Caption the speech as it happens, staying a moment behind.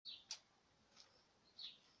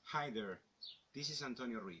Hi there, this is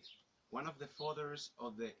Antonio Ruiz, one of the fathers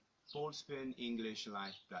of the Polspan English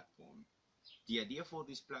Live platform. The idea for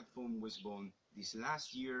this platform was born this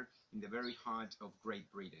last year in the very heart of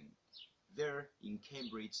Great Britain. There, in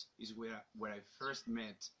Cambridge, is where I first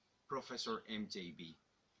met Professor MJB,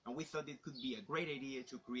 and we thought it could be a great idea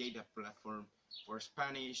to create a platform for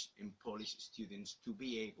Spanish and Polish students to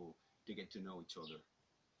be able to get to know each other.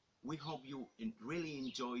 We hope you really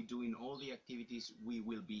enjoy doing all the activities we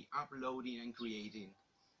will be uploading and creating,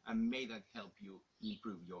 and may that help you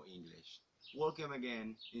improve your English. Welcome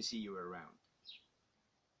again and see you around.